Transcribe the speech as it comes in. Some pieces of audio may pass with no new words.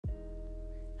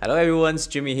Hello everyone, it's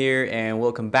Jimmy here and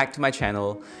welcome back to my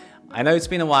channel. I know it's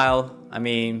been a while. I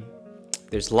mean,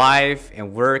 there's life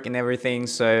and work and everything,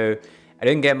 so I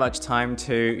didn't get much time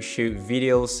to shoot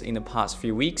videos in the past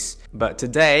few weeks. But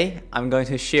today, I'm going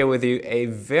to share with you a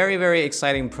very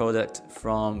exciting product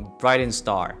from Brightin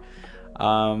Star.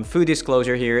 Full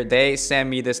disclosure here, they sent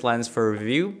me this lens for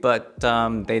review, but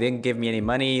they didn't give me any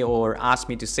money or ask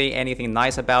me to say anything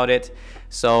nice about it.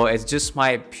 So it's just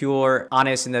my pure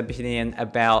honest opinion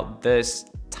about this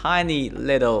tiny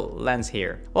little lens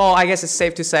here. Well, I guess it's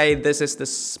safe to say this is the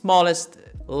smallest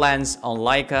lens on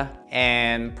Leica,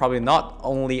 and probably not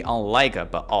only on Leica,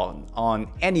 but on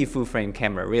any full frame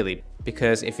camera really.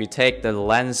 Because if you take the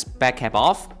lens back cap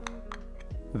off,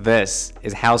 this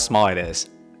is how small it is.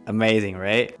 Amazing,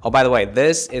 right? Oh, by the way,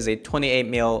 this is a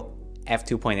 28mm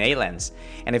F2.8 lens.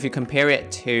 And if you compare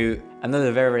it to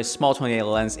another very small 28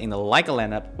 lens in the Leica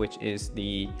lineup, which is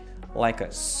the Leica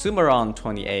Summron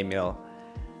 28mm,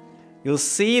 you'll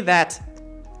see that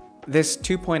this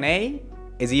 2.8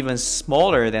 is even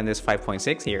smaller than this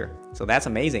 5.6 here. So that's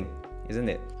amazing, isn't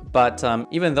it? But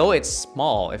even though it's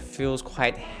small, it feels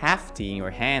quite hefty in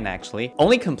your hand actually.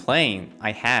 Only complaint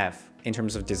I have in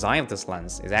terms of design of this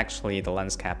lens is actually the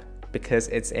lens cap, because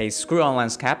it's a screw-on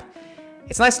lens cap.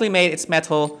 It's nicely made, it's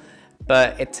metal,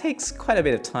 but it takes quite a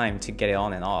bit of time to get it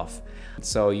on and off.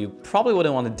 So you probably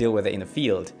wouldn't want to deal with it in the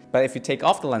field. But if you take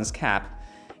off the lens cap,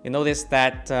 you notice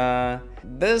that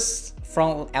this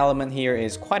front element here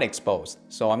is quite exposed.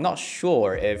 So I'm not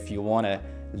sure if you want to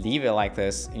leave it like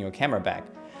this in your camera bag.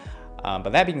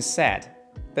 But that being said,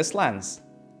 this lens,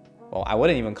 well, I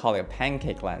wouldn't even call it a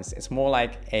pancake lens. It's more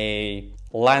like a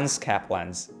lens cap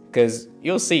lens. Because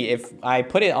you'll see, if I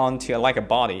put it onto like a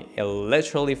body, it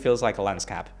literally feels like a lens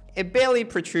cap. It barely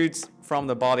protrudes from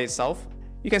the body itself.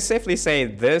 You can safely say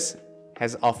this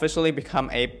has officially become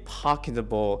a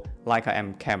pocketable Leica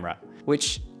M camera,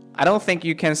 which I don't think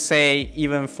you can say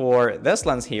even for this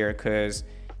lens here, because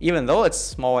even though it's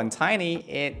small and tiny,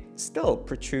 it still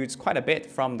protrudes quite a bit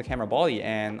from the camera body,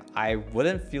 and I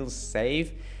wouldn't feel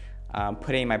safe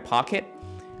putting it in my pocket.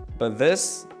 But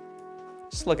this,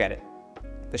 just look at it.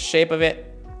 The shape of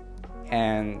it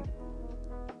and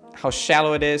how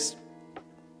shallow it is,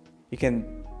 you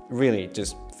can really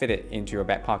just fit it into your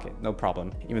back pocket, no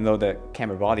problem. Even though the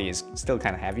camera body is still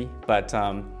kind of heavy, but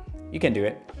you can do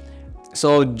it.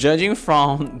 So judging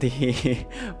from the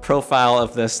profile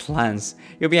of this lens,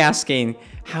 you'll be asking,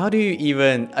 how do you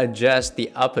even adjust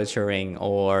the aperture ring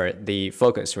or the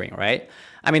focus ring, right?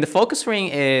 I mean, the focus ring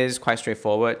is quite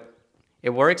straightforward. It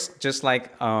works just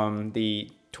like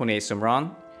the 28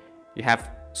 Summron. You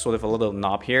have sort of a little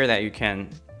knob here that you can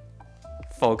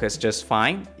focus just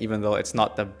fine, even though it's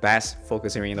not the best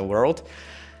focusing ring in the world.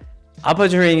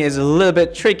 Aperture ring is a little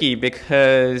bit tricky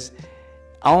because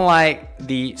unlike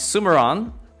the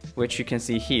Summron, which you can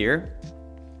see here,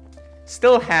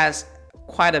 still has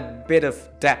quite a bit of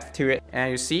depth to it.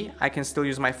 And you see, I can still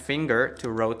use my finger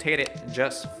to rotate it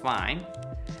just fine.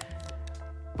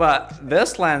 But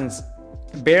this lens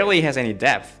barely has any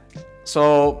depth.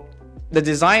 So the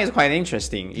design is quite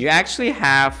interesting. You actually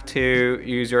have to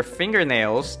use your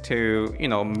fingernails to,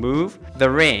 move the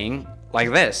ring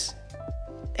like this.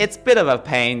 It's a bit of a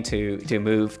pain to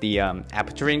move the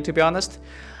aperture ring, to be honest.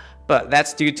 But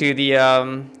that's due to the,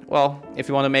 well, if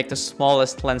you want to make the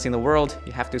smallest lens in the world,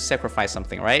 you have to sacrifice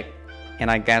something, right? And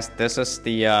I guess this is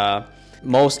the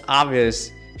most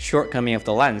obvious shortcoming of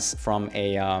the lens from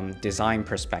a design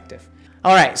perspective.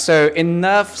 Alright, so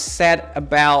enough said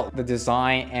about the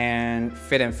design and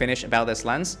fit and finish about this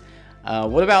lens.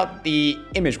 What about the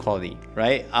image quality,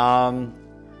 right?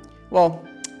 Well,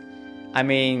 I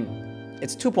mean,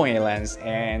 it's 2.8 lens,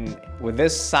 and with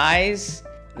this size,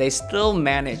 they still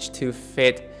managed to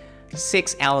fit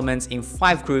 6 elements in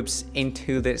 5 groups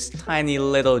into this tiny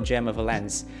little gem of a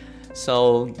lens.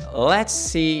 So let's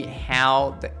see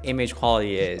how the image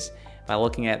quality is by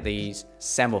looking at these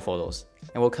sample photos.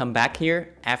 And we'll come back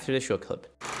here after the short clip.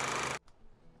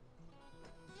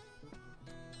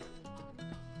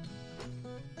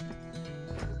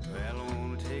 Well, I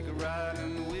wanna take a ride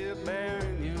in the wheelbarrow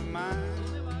in your mind.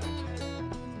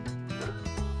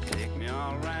 Take me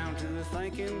all around to the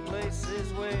thinking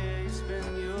places where you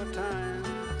spend your time.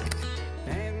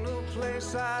 Ain't no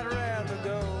place I'd rather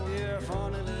go. You're a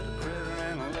funny little critter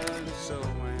and I love you so.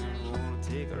 And I wanna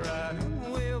take a ride in the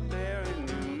wheelbarrow in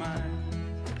your mind.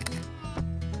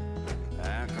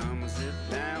 I come and sit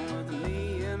down with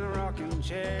me in a rocking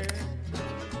chair.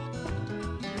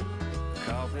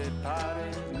 Coffee pot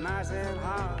is nice and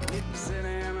hot. You can sit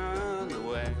in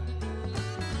underwear.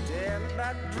 Tell me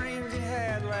about the dreams you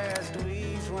had last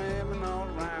week, swimming all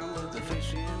around with the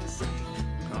fish in the sea.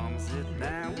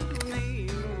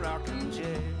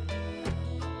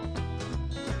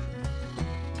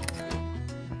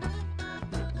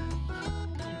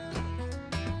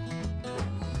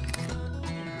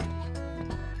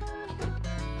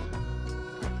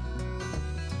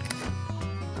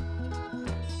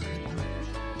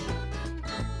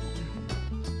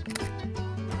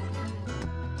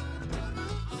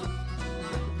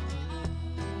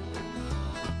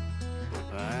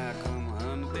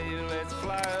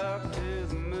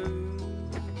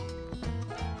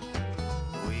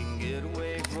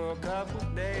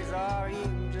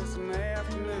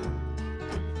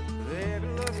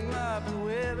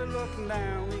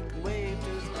 down, we can wave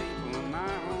to the people in my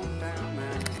hometown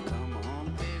now. Come on,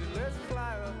 baby, let's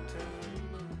fly up to the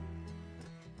moon.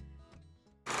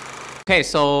 Okay,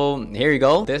 so here you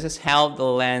go. This is how the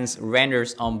lens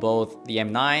renders on both the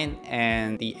M9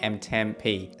 and the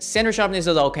M10P. Center sharpness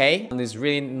is okay. There's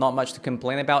really not much to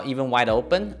complain about, even wide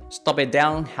open. Stop it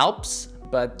down helps,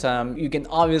 but you can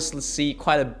obviously see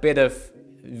quite a bit of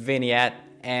vignette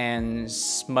and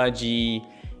smudgy,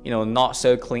 not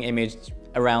so clean image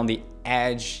around the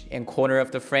edge and corner of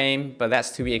the frame, but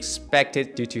that's to be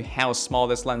expected due to how small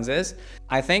this lens is.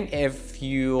 I think if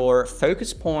your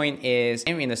focus point is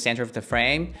in the center of the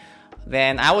frame,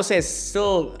 then I would say it's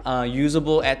still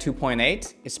usable at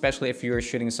 2.8, especially if you're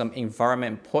shooting some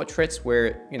environment portraits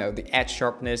where the edge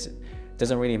sharpness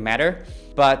doesn't really matter.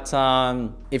 But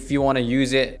if you want to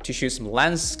use it to shoot some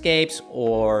landscapes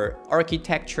or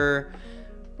architecture,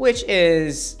 which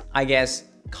is, I guess,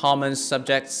 common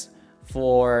subjects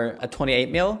for a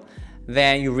 28mm,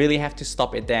 then you really have to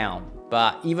stop it down.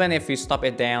 But even if you stop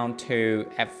it down to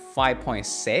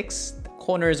f5.6, the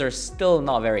corners are still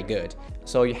not very good.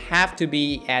 So you have to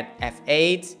be at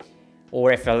f8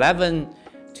 or f11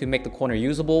 to make the corner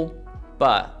usable.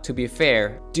 But to be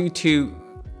fair, due to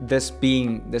this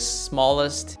being the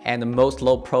smallest and the most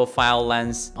low profile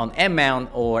lens on M mount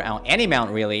or on any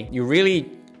mount really, you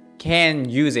really can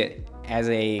use it as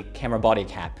a camera body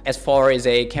cap. As far as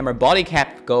a camera body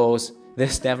cap goes,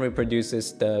 this definitely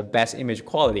produces the best image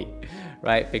quality,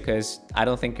 right? Because I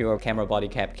don't think your camera body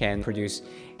cap can produce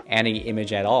any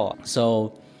image at all.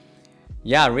 So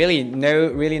yeah, really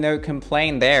no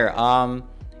complaint there.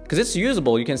 Because it's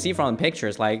usable. You can see from the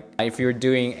pictures, like if you're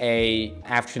doing a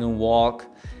afternoon walk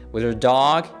with your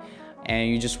dog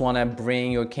and you just want to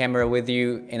bring your camera with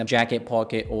you in a jacket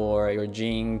pocket or your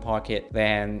jean pocket,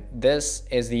 then this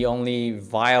is the only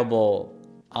viable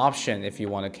option if you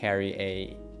want to carry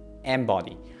a M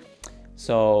body.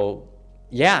 So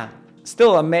yeah,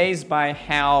 still amazed by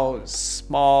how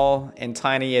small and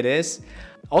tiny it is.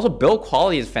 Also, build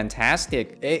quality is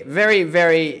fantastic.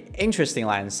 Very interesting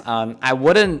lens. I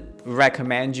wouldn't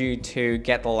recommend you to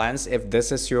get the lens if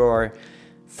this is your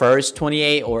first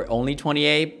 28 or only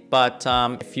 28, but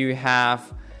if you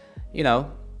have,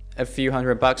 a few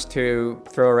 $100 to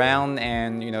throw around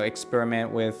and,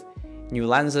 experiment with new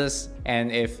lenses,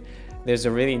 and if there's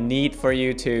a really need for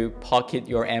you to pocket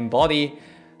your M body,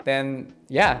 then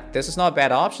yeah, this is not a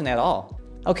bad option at all.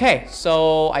 Okay,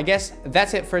 so I guess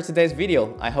that's it for today's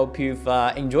video. I hope you've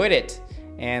enjoyed it.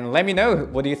 And let me know,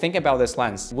 what do you think about this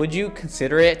lens? Would you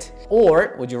consider it?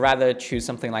 Or would you rather choose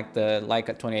something like the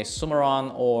Leica 28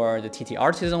 Summron or the TT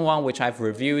Artisan one, which I've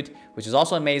reviewed, which is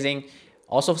also amazing.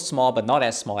 Also small, but not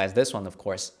as small as this one, of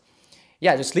course.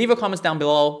 Yeah, just leave your comments down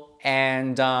below,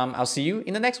 and I'll see you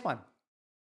in the next one.